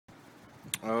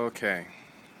Okay.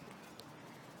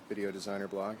 Video designer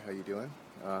blog, how you doing?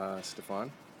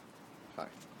 Stefan. Hi.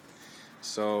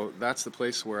 So that's the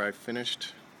place where I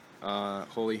finished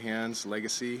Holy Hands,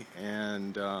 Legacy,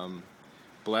 and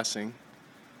Blessing,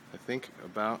 I think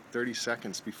about 30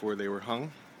 seconds before they were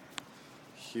hung,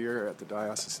 here at the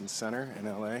Diocesan Center in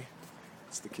LA.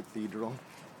 It's the cathedral.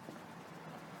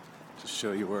 Just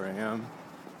show you where I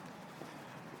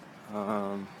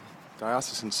am.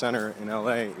 Diocesan Center in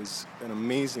LA is an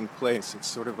amazing place. It's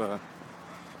sort of a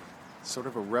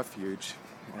refuge,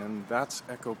 and that's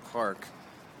Echo Park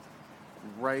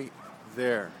right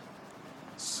there.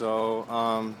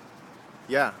 So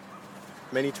yeah,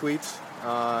 many tweets,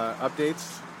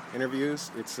 updates, interviews.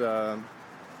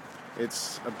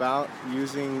 It's about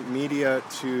using media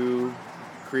to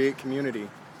create community.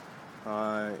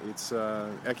 It's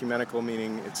ecumenical,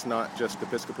 meaning it's not just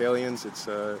Episcopalians. It's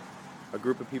a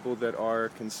group of people that are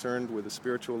concerned with a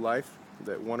spiritual life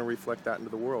that want to reflect that into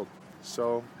the world.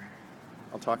 So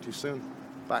I'll talk to you soon.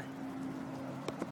 Bye.